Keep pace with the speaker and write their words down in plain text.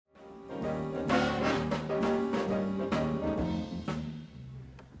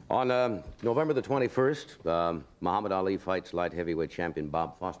On November the 21st, Muhammad Ali fights light heavyweight champion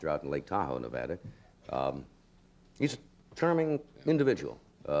Bob Foster out in Lake Tahoe, Nevada. He's a charming individual.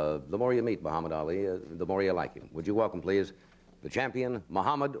 The more you meet Muhammad Ali, the more you like him. Would you welcome, please, the champion,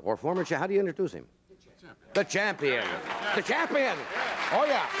 Muhammad, or former champion? How do you introduce him? The champion. The champion. Oh,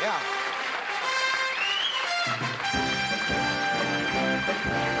 yeah, yeah.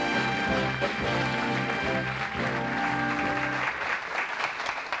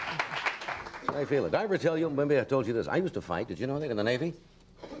 I feel it. Did I ever tell you, maybe I told you this, I used to fight, did you know that, in the Navy?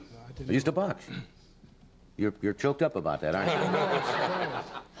 No, I didn't. I used to box. You're choked up about that, aren't you?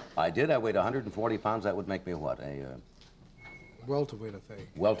 I did. I weighed 140 pounds. That would make me what? A welterweight, I think.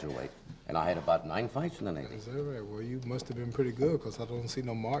 Welterweight. And I had about 9 fights in the Navy. Is that right? Well, you must have been pretty good, because I don't see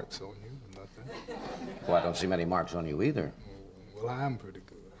no marks on you or nothing. Well, I don't see many marks on you either. Well, I'm pretty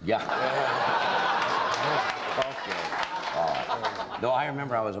good. Yeah. Okay. No, I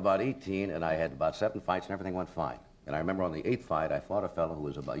remember I was about 18, and I had about 7 fights, and everything went fine. And I remember on the 8th fight, I fought a fellow who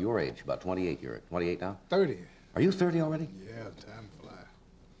was about your age, about 28. You're 28 now? 30. Are you 30 already? Yeah, time flies.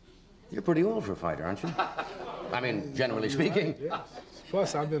 You're pretty old for a fighter, aren't you? I mean, generally speaking. Right, yes.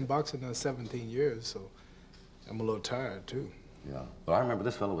 Plus, I've been boxing now 17 years, so I'm a little tired, too. Yeah. Well, I remember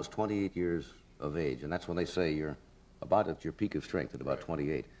this fellow was 28 years of age, and that's when they say you're about at your peak of strength at about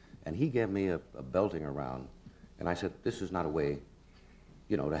 28. And he gave me a belting around, and I said, this is not a way,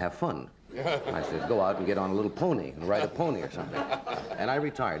 you know, to have fun. I said, go out and get on a little pony and ride a pony or something. And I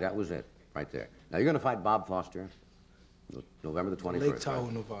retired. That was it, right there. Now, you're going to fight Bob Foster November the 21st. Lake Tahoe,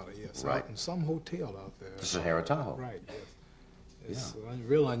 right? Nevada, yes. Right. Out in some hotel out there. The Sahara Tahoe. Right, yes. It's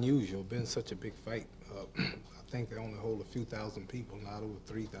real unusual, been such a big fight. I think they only hold a few thousand people, not over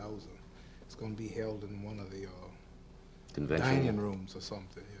 3,000. It's going to be held in one of the dining rooms or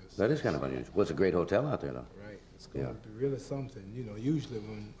something, yes. That is kind of unusual. Well, it's a great hotel out there, though. Right. It's going to be really something. You know, usually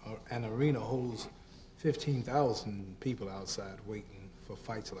when an arena holds 15,000 people outside waiting for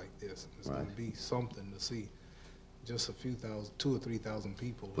fights like this, it's going to be something to see. Just a few thousand, 2,000 or 3,000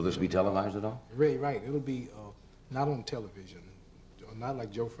 people. Will this be televised at all? Right. It'll be not on television, not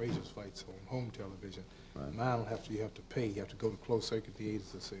like Joe Frazier's fights on home television. Right. Mine you have to pay. You have to go to closed circuit theaters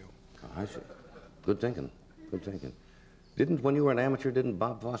to see them. Oh, I see. Good thinking. Good thinking. When you were an amateur, didn't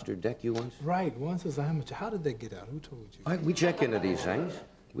Bob Foster deck you once? Right, once as an amateur. How did they get out? Who told you? We check into these things.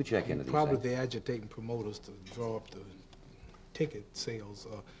 We check into these Probably things. they're agitating promoters to draw up the ticket sales.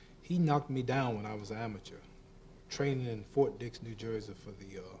 He knocked me down when I was an amateur, training in Fort Dix, New Jersey for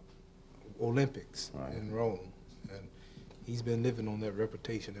the Olympics in Rome. And he's been living on that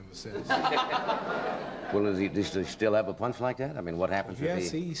reputation ever since. Well, does he still have a punch like that? I mean, what happens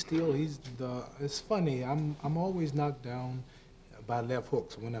if he... Yes, it's funny, I'm always knocked down by left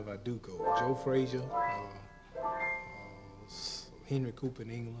hooks whenever I do go. Joe Frazier, Henry Cooper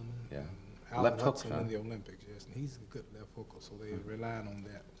in England, and Alan Hudson in the Olympics, yes, and he's a good left hooker, so they're relying on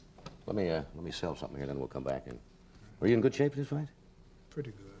that. Let me sell something here, then we'll come back in. Are you in good shape for this fight?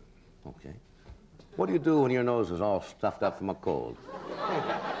 Pretty good. Okay. What do you do when your nose is all stuffed up from a cold?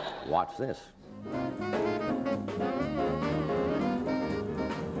 Watch this.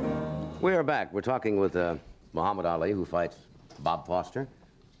 We are back. We're talking with Muhammad Ali, who fights Bob Foster,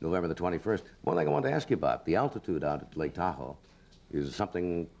 November the 21st. One thing I wanted to ask you about, the altitude out at Lake Tahoe is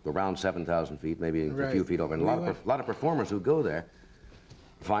something around 7,000 feet, maybe a few feet over. And a lot of performers who go there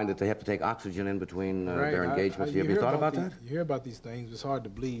find that they have to take oxygen in between their engagements. Have you thought about that? You hear about these things. It's hard to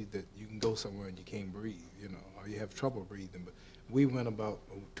believe that you can go somewhere and you can't breathe, you know, or you have trouble breathing. But we went about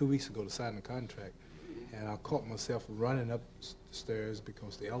 2 weeks ago to sign a contract, and I caught myself running up the stairs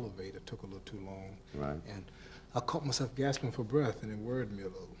because the elevator took a little too long. Right. And I caught myself gasping for breath, and it worried me a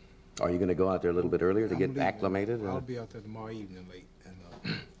little. Are you going to go out there a little bit earlier to get acclimated? I'll be out there tomorrow evening late, and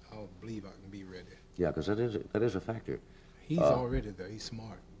I'll believe I can be ready. Yeah, because that is a factor. He's already there. He's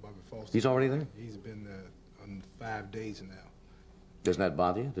smart, Bobby Foster. He's already there? He's been there on 5 days now. Doesn't that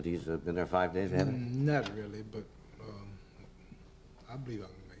bother you, that he's been there 5 days ahead? Not really, but I believe I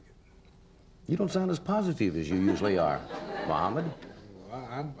can make it. You don't sound as positive as you usually are, Muhammad.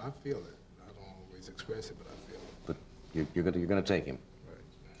 Well, I feel it. I don't always express it, but I feel it. But you're going to take him. Right.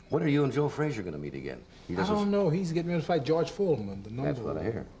 When are you and Joe Frazier going to meet again? I don't know. He's getting ready to fight George Foreman, the That's what I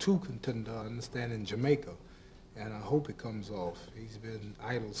hear. #2 contender, I understand, in Jamaica. And I hope it comes off. He's been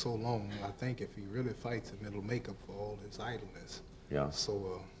idle so long. I think if he really fights him, it'll make up for all his idleness. Yeah.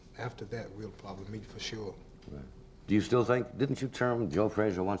 So after that, we'll probably meet for sure. Right. Do you still think, didn't you term Joe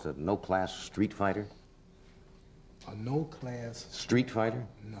Frazier once a no-class street fighter? A no-class... Street fighter?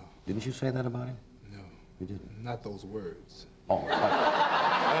 No. Didn't you say that about him? No. You didn't? Not those words. Oh.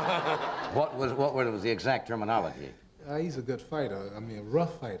 What was the exact terminology? He's a good fighter. I mean, a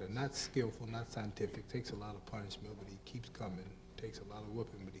rough fighter, not skillful, not scientific. Takes a lot of punishment, but he keeps coming. Takes a lot of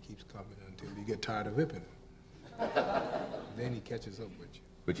whipping, but he keeps coming until you get tired of whipping him. Then he catches up with you.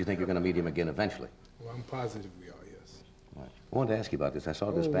 But you think you're going to meet him again eventually? Well, I'm positive we are, yes. Right. I wanted to ask you about this. I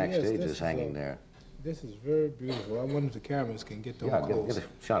saw this backstage is hanging there. This is very beautiful. I wonder if the cameras can get them close. Get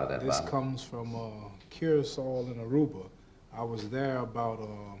a shot of that, This Bob. comes from Curacao in Aruba. I was there about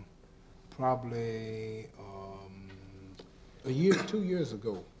probably 2 years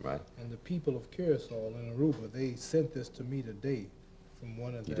ago. Right. And the people of Curacao in Aruba, they sent this to me today from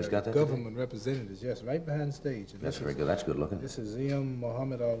one of their government representatives. Yes, right behind the stage. And that's very good. That's good looking. This is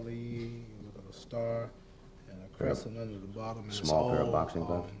Muhammad Ali with a star and a crescent under the bottom. And small pair of boxing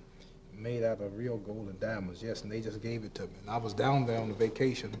gloves. Made out of real gold and diamonds, yes, and they just gave it to me. And I was down there on a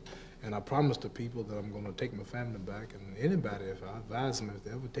vacation, and I promised the people that I'm going to take my family back, and anybody, if I advise them, if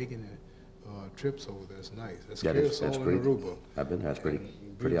they're ever taking trips over there, it's nice. That's Curacao and Aruba. I've been there. That's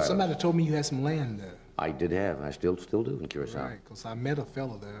pretty Somebody told me you had some land there. I did have. I still do in Curacao. Right, because I met a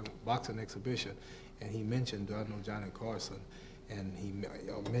fellow there, boxing exhibition, and he mentioned, I know Johnny Carson, and he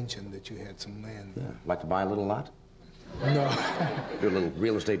mentioned that you had some land there. Yeah. Like to buy a little lot? No. Do a little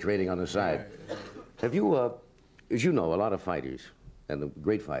real estate trading on the side. Right. Have you, as you know, a lot of fighters, and the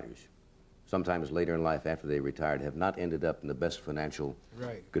great fighters, sometimes later in life after they retired, have not ended up in the best financial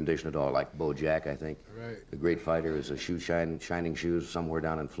condition at all, like Bo Jack, I think. Right. The great fighter is a shining shoes somewhere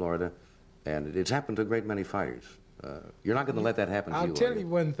down in Florida, and it's happened to a great many fighters. You're not going to let that happen to you, I'll tell you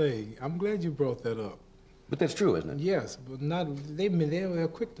one thing. I'm glad you brought that up. But that's true, isn't it? Yes, but not. They're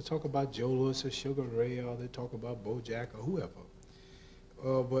quick to talk about Joe Louis or Sugar Ray, or they talk about Bo Jack or whoever.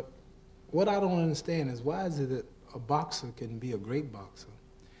 But what I don't understand is why is it that a boxer can be a great boxer,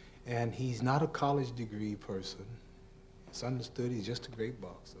 and he's not a college degree person. It's understood he's just a great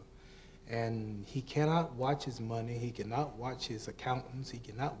boxer, and he cannot watch his money. He cannot watch his accountants. He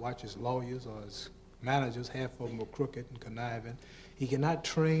cannot watch his lawyers or his managers. Half of them are crooked and conniving. He cannot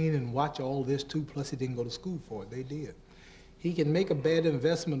train and watch all this too, plus he didn't go to school for it. They did. He can make a bad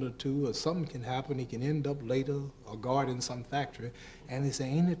investment or two, or something can happen. He can end up later a guard in some factory, and they say,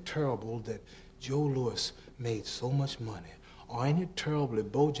 ain't it terrible that Joe Louis made so much money? Or ain't it terrible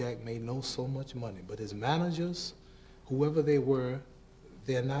that Bo Jack made so much money? But his managers, whoever they were,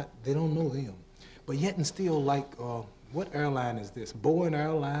 they don't know them. But yet and still, like, what airline is this? Boeing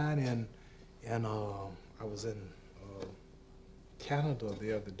airline, and I was in Canada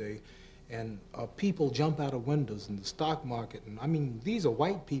the other day, and people jump out of windows in the stock market. And I mean, these are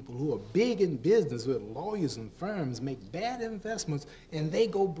white people who are big in business with lawyers and firms, make bad investments, and they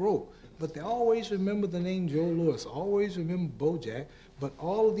go broke. But they always remember the name Joe Louis, always remember Bo Jack. But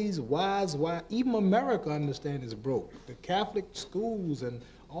all of these wise, even America, understand, is broke. The Catholic schools and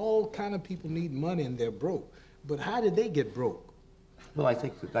all kind of people need money, and they're broke. But how did they get broke? Well, I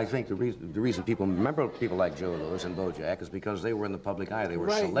think the reason people remember people like Joe Louis and Bo Jack is because they were in the public eye. They were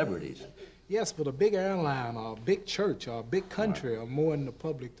celebrities. Yes, but a big airline or a big church or a big country are more in the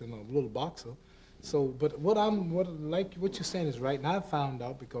public than a little boxer. So, but what you're saying is right. And I found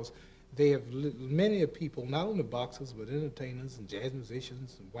out because they have many people, not only boxers, but entertainers and jazz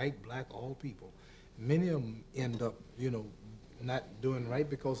musicians, and white, black, all people. Many of them end up, not doing right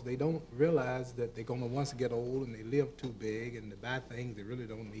because they don't realize that they're going to once get old and they live too big and they buy things they really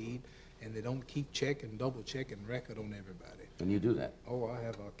don't need, and they don't keep check and double check and record on everybody. And you do that? Oh, I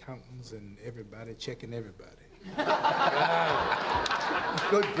have accountants and everybody checking everybody.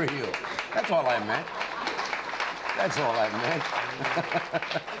 Good for you. That's all I meant. That's all I meant.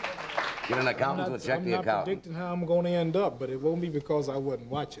 Get an accountant to check the account. I'm not predicting how I'm going to end up, but it won't be because I wasn't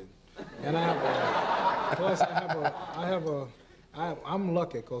watching. And I'm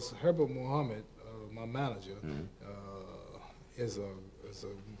lucky because Herbert Muhammad, my manager, is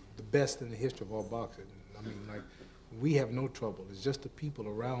the best in the history of all boxing. I mean, like, we have no trouble. It's just the people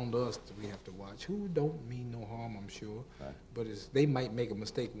around us that we have to watch, who don't mean no harm, I'm sure. Right. But they might make a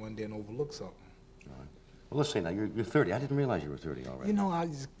mistake one day and overlook something. All right. Well, let's say now, you're 30. I didn't realize you were 30 already. I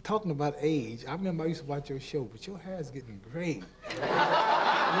was talking about age. I remember I used to watch your show, but your hair is getting great.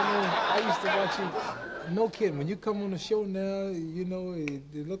 I used to watch you. No kidding. When you come on the show now,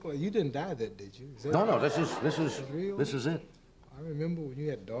 it looked like you didn't dye that, did you? No. This is real. This is it. I remember when you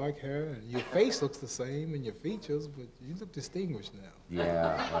had dark hair, and your face looks the same, and your features, but you look distinguished now.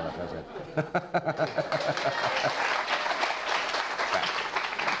 Yeah, well, that's it.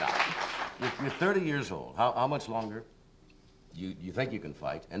 You're 30 years old. How much longer you think you can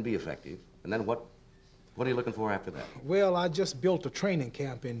fight and be effective? And then what are you looking for after that? Well, I just built a training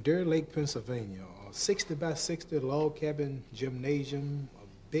camp in Deer Lake, Pennsylvania. A 60 by 60 log cabin gymnasium,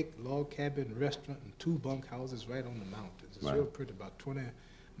 a big log cabin restaurant and 2 bunkhouses right on the mountains. It's real pretty, about 20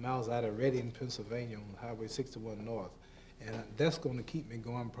 miles out of Reading, Pennsylvania on Highway 61 North. And that's going to keep me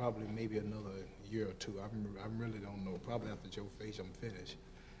going probably maybe another year or two. I really don't know. Probably after Joe Fage, I'm finished.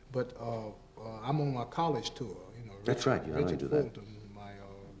 But I'm on my college tour. You know, that's right. You Richard do Fulton, that. my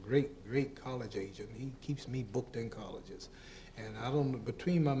great college agent, he keeps me booked in colleges. And I don't know,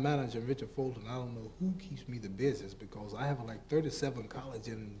 between my manager and Richard Fulton, I don't know who keeps me the busiest, because I have like 37 college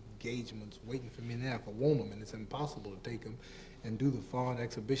engagements waiting for me now if I want them, and it's impossible to take them and do the foreign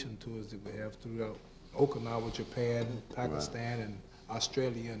exhibition tours that we have throughout Okinawa, Japan, Pakistan, and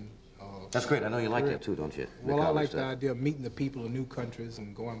Australia. And that's great. I know you like that too, don't you? Well, I like the idea of meeting the people in new countries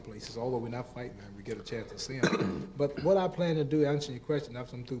and going places. Although we're not fighting them, we get a chance to see them. But what I plan to do, answering your question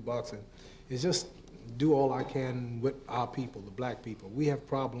after I'm through boxing, is just do all I can with our people, the black people. We have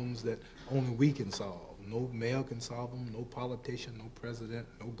problems that only we can solve. No male can solve them, no politician, no president,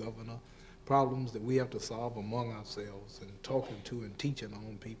 no governor. Problems that we have to solve among ourselves, and talking to and teaching our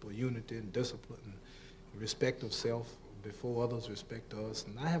own people unity and discipline and respect of self before others respect us.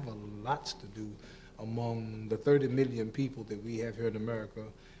 And I have a lots to do among the 30 million people that we have here in America,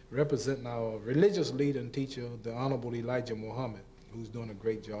 representing our religious leader and teacher, the Honorable Elijah Muhammad, who's doing a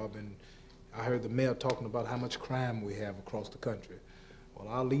great job. And I heard the mayor talking about how much crime we have across the country. Well,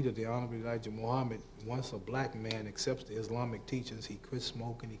 our leader, the Honorable Elijah Muhammad, once a black man accepts the Islamic teachings, he quits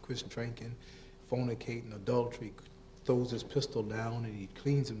smoking, he quits drinking, fornicating, adultery, throws his pistol down, and he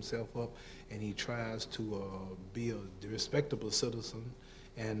cleans himself up, and he tries to be a respectable citizen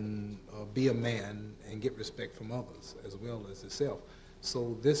and be a man and get respect from others as well as himself.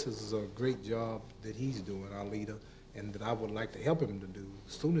 So this is a great job that he's doing, our leader, and that I would like to help him to do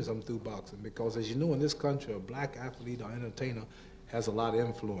as soon as I'm through boxing, because as you know, in this country, a black athlete or entertainer has a lot of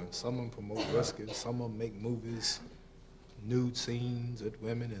influence. Some of them promote whiskey, some of them make movies, nude scenes with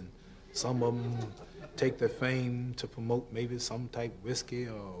women, and some of them take their fame to promote maybe some type of whiskey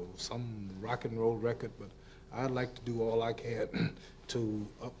or some rock and roll record. But I'd like to do all I can to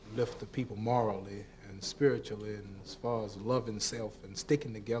uplift the people morally and spiritually, and as far as loving self and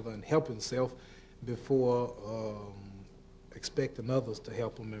sticking together and helping self before expecting others to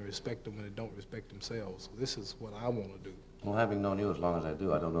help them and respect them when they don't respect themselves. So this is what I want to do. Well, having known you as long as I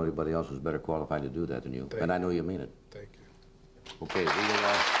do, I don't know anybody else who's better qualified to do that than you. And I know you mean it. Thank you. Okay, we'll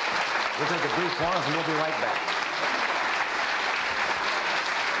take a brief pause and we'll be right back.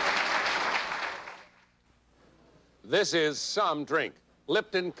 This is some drink.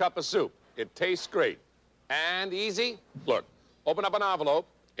 Lipton cup of soup. It tastes great. And easy. Look, open up an envelope.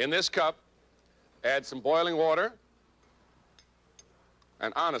 In this cup, add some boiling water.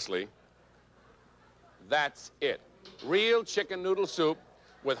 And honestly, that's it. Real chicken noodle soup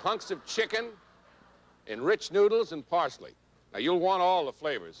with hunks of chicken in rich noodles and parsley. Now, you'll want all the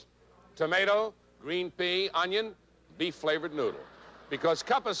flavors. Tomato, green pea, onion, beef-flavored noodle. Because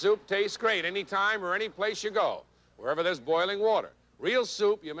cup of soup tastes great anytime or any place you go, wherever there's boiling water. Real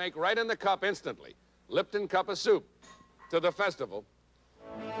soup you make right in the cup instantly. Lipton cup of soup. To the festival.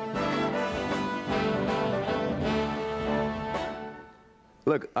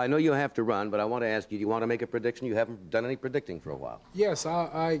 Look, I know you have to run, but I want to ask you, do you want to make a prediction? You haven't done any predicting for a while. Yes,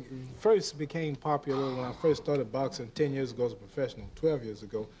 I first became popular when I first started boxing 10 years ago as a professional, 12 years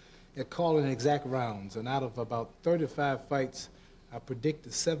ago, at calling exact rounds. And out of about 35 fights, I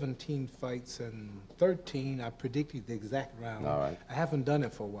predicted 17 fights, and 13, I predicted the exact round. All right. I haven't done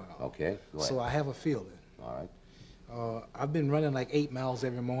it for a while. Okay, go ahead. So I have a feeling. All right. I've been running like 8 miles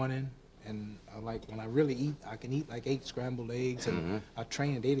every morning. And like when I really eat, I can eat like 8 scrambled eggs, and I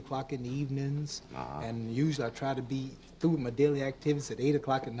train at 8 o'clock in the evenings. And usually I try to be through with my daily activities at 8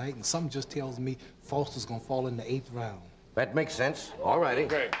 o'clock at night, and something just tells me Foster's gonna fall in the 8th round. That makes sense. All righty.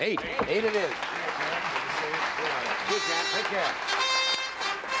 Okay. 8 it is. Take care.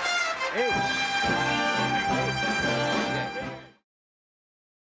 8.